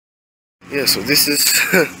Yeah, so this is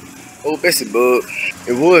Old Bessie Bug.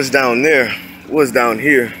 It was down there, it was down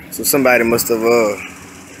here. So somebody must have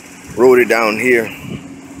rode it down here,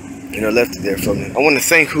 you know, left it there for me. I want to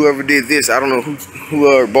thank whoever did this. I don't know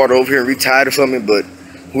who brought it over here and retired it for me, but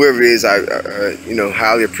whoever it is, I you know,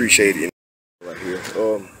 highly appreciate it. Right here,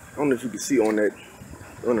 I don't know if you can see on that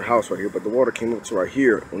the house right here, but the water came up to right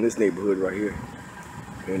here on this neighborhood right here,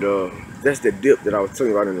 and that's the dip that I was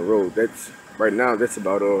telling you about in the road. That's right now. That's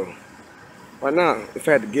about right now, if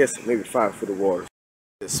I had to guess, maybe 5 foot of water.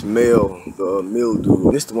 The smell, the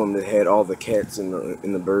mildew. This the one that had all the cats and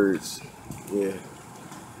the birds. Yeah,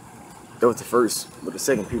 that was the first, but the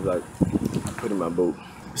second people I put in my boat.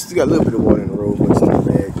 Still got a little bit of water in the road, but it's not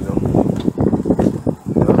bad, you know.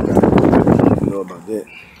 I don't know about that.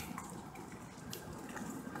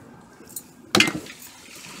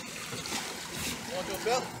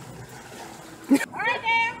 Alright,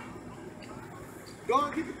 now. Go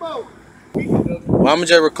and get the boat. Well, I'm gonna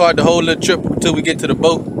just record the whole little trip until we get to the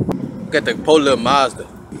boat. Got the poor little Mazda.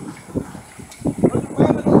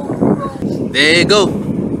 There you go.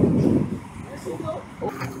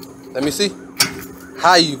 Let me see.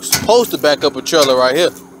 How you supposed to back up a trailer right here?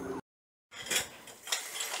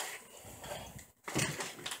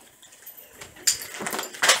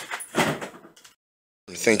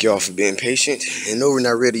 Thank y'all for being patient. I know we're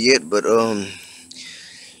not ready yet, but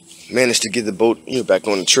managed to get the boat, you know, back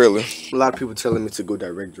on the trailer. A lot of people telling me to go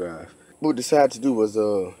direct drive. What we decided to do was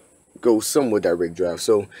go somewhat direct drive.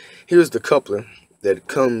 So here's the coupler that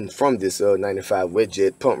comes from this 95 wet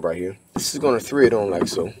jet pump right here. This is gonna thread on like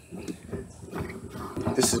so.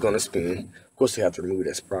 This is gonna spin. Of course, you have to remove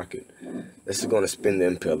that sprocket. This is gonna spin the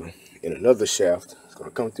impeller. In another shaft, it's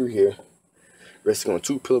gonna come through here, resting on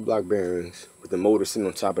 2 pillar block bearings with the motor sitting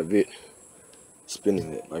on top of it,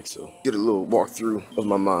 spinning it like so. Get a little walkthrough of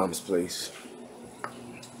my mom's place.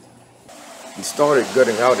 We started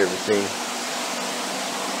gutting out everything.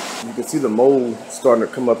 You can see the mold starting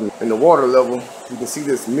to come up in the water level. You can see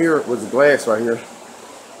this mirror was glass right here.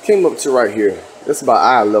 Came up to right here. That's about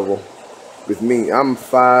eye level with me. I'm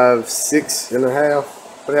 5'6" and a half,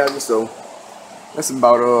 what have you, so that's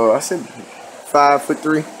about I said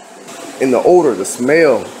 5'3". And the odor, the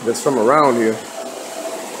smell that's from around here,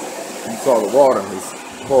 you saw the water, is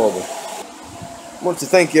horrible. I want to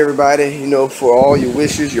thank everybody, you know, for all your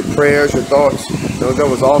wishes, your prayers, your thoughts. You know, that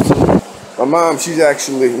was awesome. My mom, she's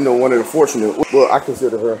actually, you know, one of the fortunate. Well, I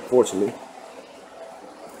consider her fortunate.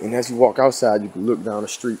 And as you walk outside, you can look down the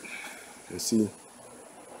street and see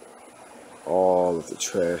all of the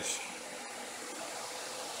trash.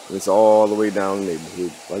 And it's all the way down the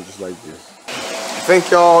neighborhood, like just like this.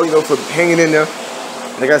 Thank y'all, you know, for hanging in there.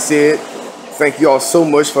 Like I said, thank y'all so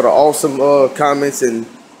much for the awesome comments and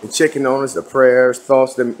checking on us, the prayers,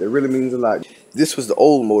 thoughts. That really means a lot. This was the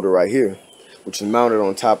old motor right here, which is mounted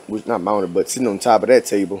on top, which not mounted, but sitting on top of that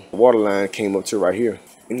table. The water line came up to right here,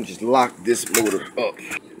 and just locked this motor up.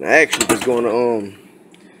 And I actually was going to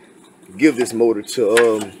give this motor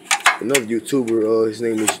to another YouTuber. His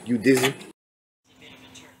name is You Dizzy.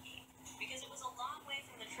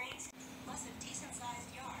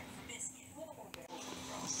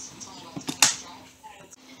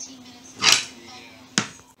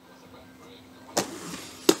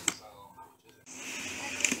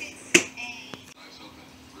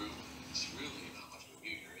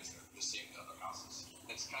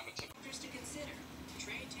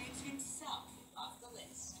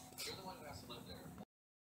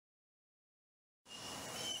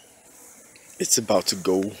 It's about to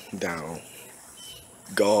go down.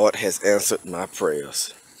 God has answered my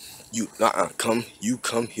prayers. You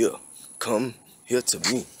come here. Come here to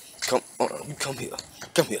me. You come here.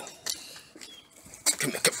 Come here.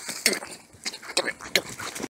 Come here.